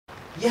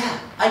Yeah,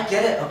 I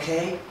get it,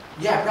 okay?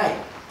 Yeah,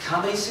 right.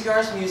 Comedy,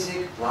 cigars,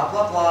 music, blah,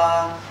 blah,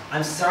 blah.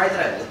 I'm sorry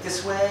that I look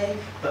this way,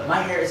 but my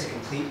hair is a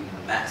complete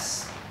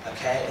mess,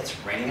 okay? It's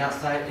raining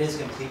outside. It is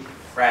a complete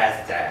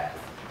frazzaz.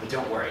 But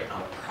don't worry,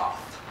 I'm a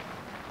prof.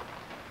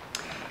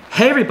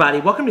 Hey everybody,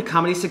 welcome to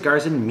Comedy,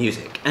 Cigars, and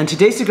Music. And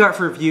today's cigar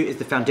for review is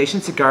the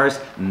Foundation Cigars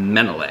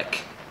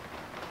Menelik.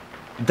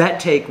 That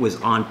take was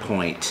on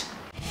point.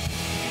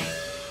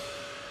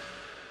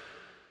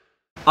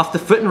 Off the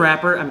foot and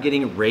wrapper, I'm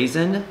getting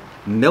raisin,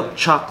 milk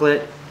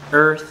chocolate,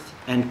 earth,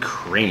 and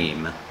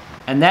cream.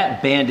 And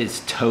that band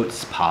is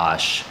totes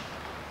posh.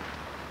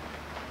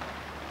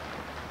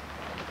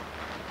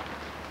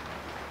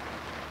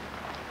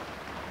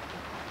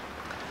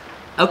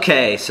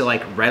 Okay, so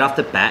like right off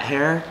the bat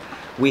here,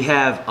 we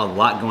have a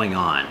lot going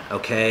on,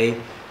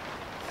 okay?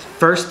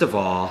 First of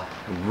all,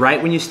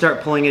 right when you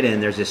start pulling it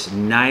in, there's this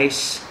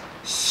nice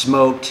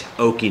smoked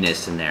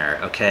oakiness in there,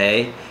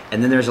 okay?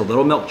 And then there's a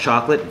little milk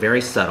chocolate,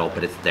 very subtle,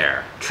 but it's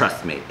there.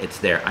 Trust me, it's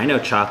there. I know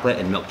chocolate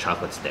and milk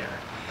chocolate's there.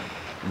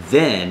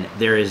 Then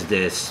there is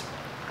this,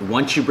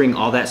 once you bring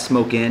all that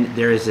smoke in,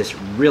 there is this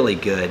really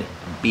good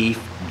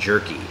beef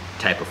jerky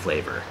type of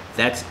flavor.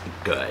 That's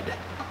good.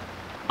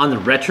 On the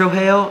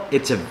retrohale,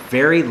 it's a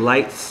very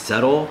light,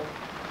 subtle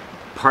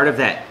part of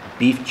that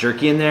beef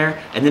jerky in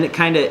there, and then it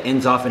kind of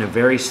ends off in a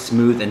very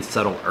smooth and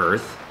subtle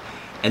earth.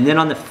 And then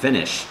on the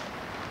finish,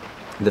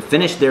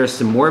 there is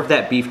some more of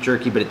that beef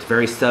jerky, but it's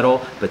very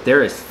subtle, but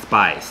there is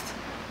spiced.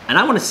 And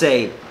I want to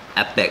say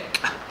epic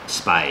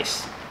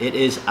spice. It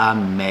is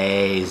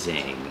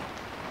amazing.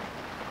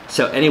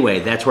 So anyway,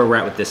 that's where we're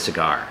at with this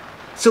cigar.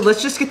 So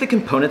let's just get the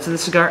components of the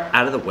cigar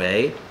out of the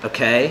way,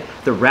 okay?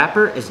 The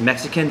wrapper is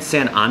Mexican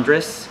San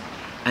Andres,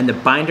 and the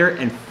binder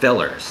and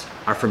fillers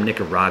are from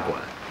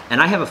Nicaragua.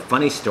 And I have a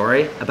funny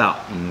story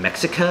about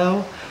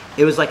Mexico.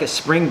 It was like a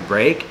spring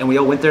break, and we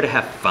all went there to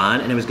have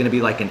fun, and it was gonna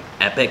be like an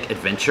epic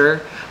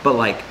adventure, but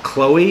like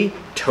Chloe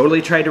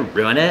totally tried to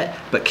ruin it,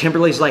 but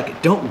Kimberly's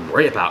like, don't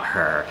worry about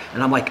her.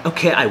 And I'm like,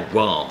 okay, I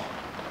won't.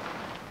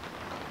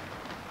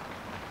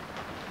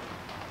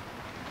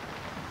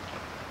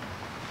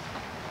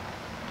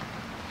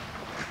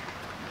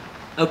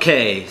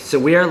 Okay, so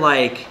we are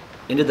like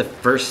into the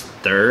first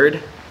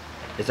third.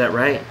 Is that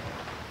right?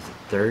 Is it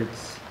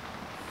thirds?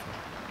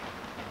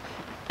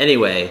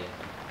 Anyway,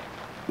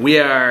 we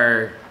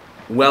are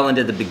well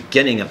into the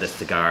beginning of the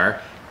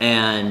cigar,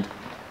 and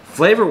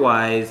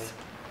flavor-wise,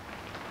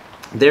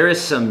 there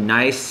is some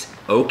nice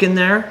oak in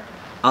there,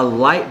 a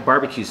light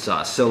barbecue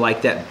sauce. So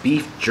like that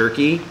beef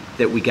jerky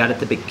that we got at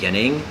the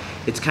beginning,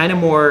 it's kind of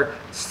more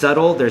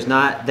subtle. There's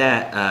not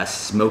that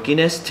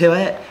smokiness to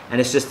it, and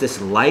it's just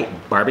this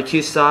light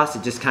barbecue sauce.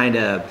 It just kind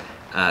of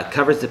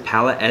covers the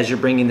palate as you're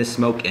bringing the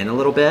smoke in a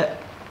little bit.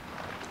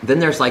 Then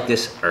there's like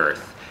this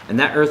earth, and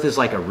that earth is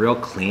like a real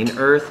clean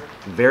earth.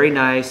 Very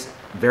nice,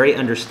 very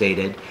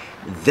understated.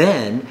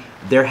 Then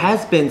there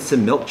has been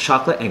some milk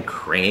chocolate and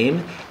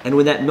cream, and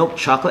when that milk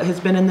chocolate has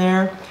been in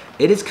there,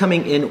 it is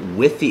coming in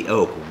with the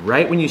oak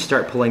right when you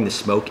start pulling the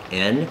smoke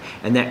in,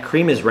 and that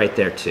cream is right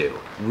there too.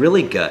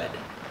 Really good.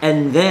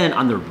 And then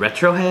on the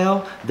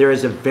retrohale, there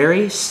is a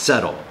very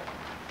subtle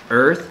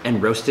earth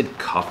and roasted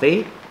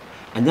coffee.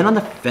 And then on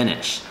the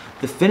finish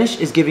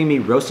is giving me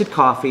roasted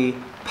coffee,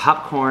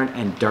 popcorn,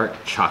 and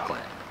dark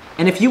chocolate.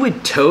 And if you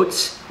would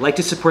totes like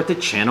to support the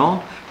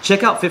channel,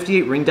 check out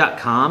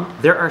 58ring.com.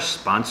 They're our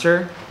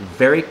sponsor,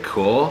 very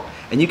cool.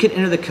 And you can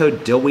enter the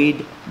code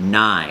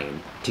DILLWEED9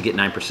 to get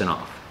 9%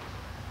 off.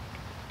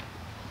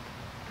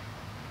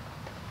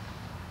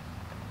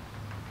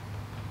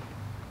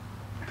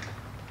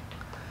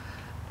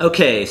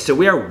 Okay, so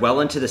we are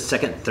well into the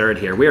second third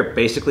here. We are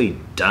basically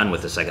done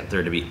with the second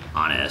third, to be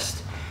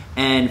honest.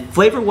 And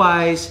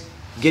flavor-wise,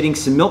 getting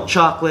some milk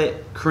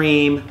chocolate,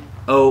 cream,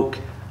 oak,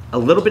 a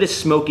little bit of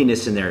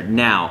smokiness in there.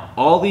 Now,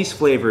 all these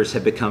flavors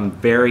have become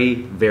very,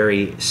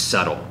 very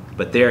subtle,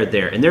 but they're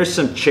there. And there's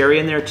some cherry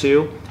in there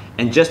too.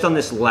 And just on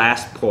this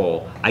last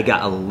pull, I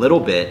got a little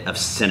bit of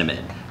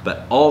cinnamon,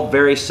 but all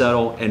very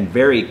subtle and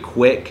very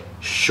quick,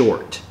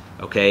 short,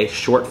 okay?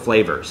 Short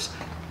flavors.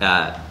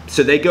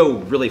 So they go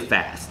really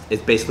fast,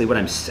 is basically what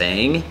I'm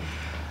saying.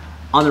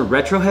 On the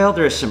retrohale,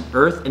 there is some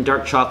earth and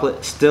dark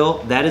chocolate.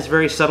 Still, that is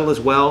very subtle as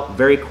well,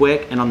 very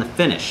quick. And on the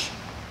finish,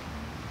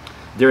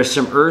 there is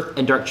some earth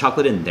and dark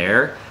chocolate in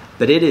there,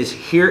 but it is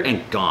here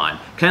and gone.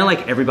 Kind of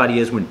like everybody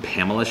is when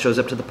Pamela shows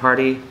up to the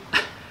party.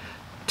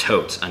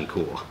 Totes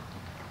uncool.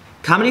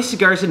 Comedy,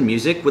 Cigars, and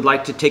Music would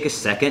like to take a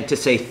second to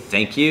say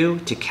thank you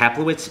to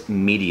Kaplowitz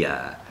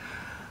Media.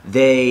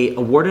 They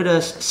awarded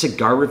us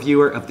Cigar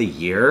Reviewer of the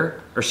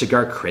Year, or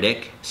Cigar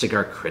Critic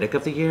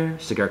of the Year,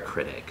 Cigar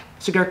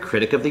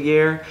Critic of the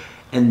Year,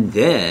 and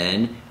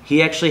then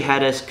he actually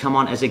had us come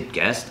on as a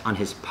guest on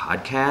his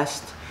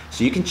podcast.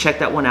 So you can check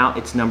that one out.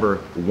 It's number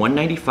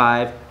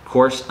 195,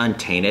 Course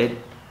Untainted,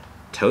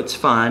 totes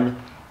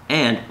fun,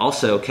 and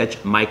also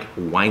catch Mike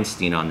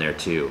Weinstein on there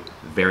too.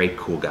 Very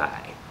cool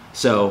guy.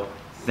 So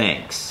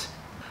thanks.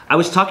 I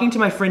was talking to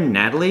my friend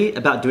Natalie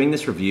about doing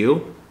this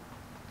review,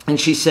 and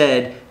she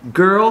said,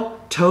 girl,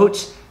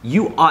 totes,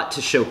 You ought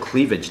to show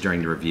cleavage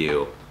during the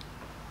review.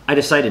 I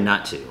decided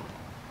not to.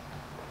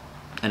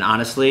 And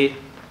honestly,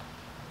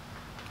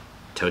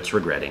 totes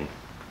regretting.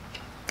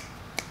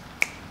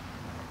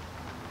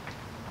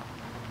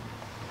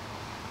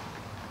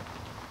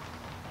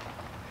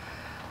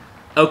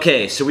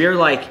 Okay, so we are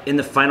like in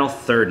the final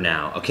third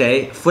now,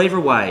 okay?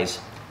 Flavor-wise,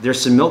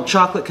 there's some milk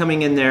chocolate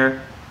coming in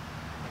there.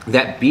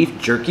 That beef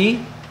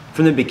jerky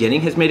from the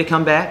beginning has made a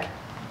comeback.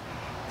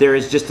 There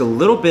is just a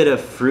little bit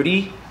of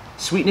fruity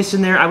sweetness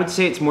in there. I would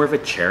say it's more of a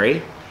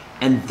cherry.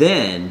 And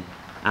then,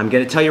 I'm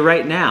gonna tell you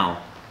right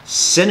now,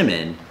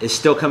 cinnamon is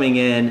still coming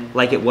in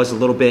like it was a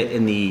little bit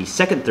in the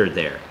second third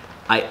there.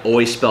 I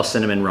always spell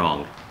cinnamon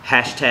wrong.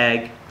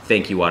 Hashtag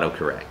thank you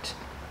autocorrect.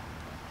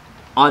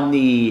 On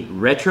the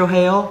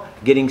retrohale,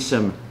 getting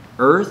some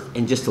earth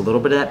and just a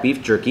little bit of that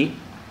beef jerky.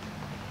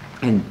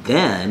 And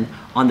then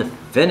on the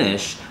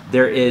finish,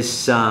 there is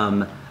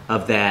some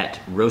of that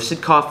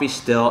roasted coffee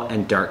still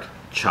and dark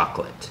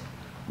chocolate.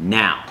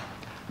 Now,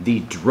 the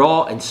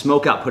draw and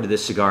smoke output of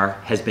this cigar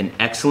has been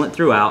excellent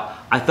throughout.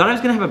 I thought I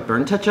was gonna have a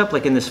burn touch up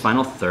like in this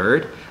final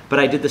third, but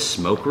I did the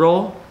smoke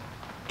roll,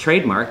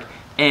 trademark,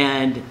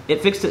 and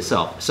it fixed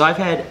itself. So I've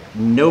had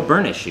no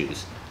burn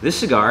issues. This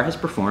cigar has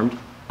performed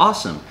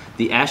awesome.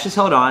 The ash has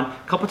held on. A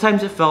couple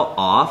times it fell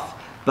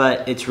off,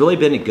 but it's really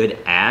been a good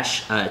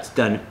ash. It's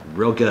done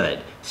real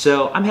good.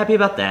 So I'm happy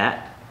about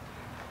that.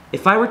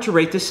 If I were to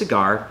rate this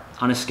cigar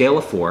on a scale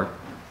of 4,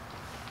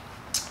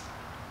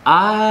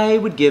 I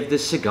would give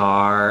this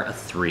cigar a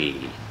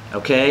 3,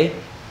 okay?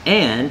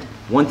 And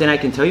one thing I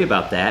can tell you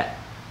about that,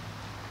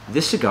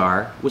 this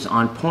cigar was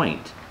on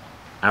point.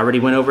 I already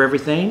went over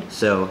everything,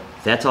 so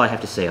that's all I have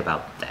to say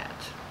about that.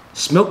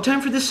 Smoke time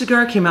for this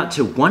cigar came out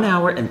to 1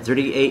 hour and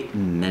 38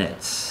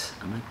 minutes.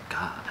 Oh my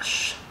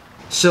gosh.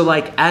 So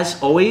like,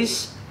 as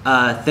always,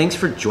 thanks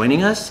for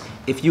joining us.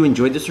 If you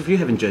enjoyed this review,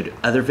 have enjoyed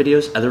other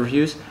videos, other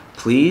reviews,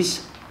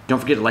 please don't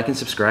forget to like and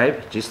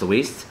subscribe. Jeez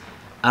Louise.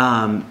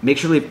 Make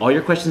sure to leave all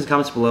your questions and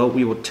comments below.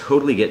 We will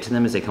totally get to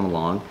them as they come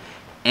along.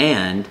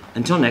 And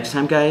until next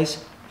time,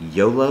 guys,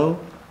 YOLO,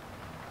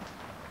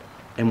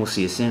 and we'll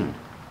see you soon.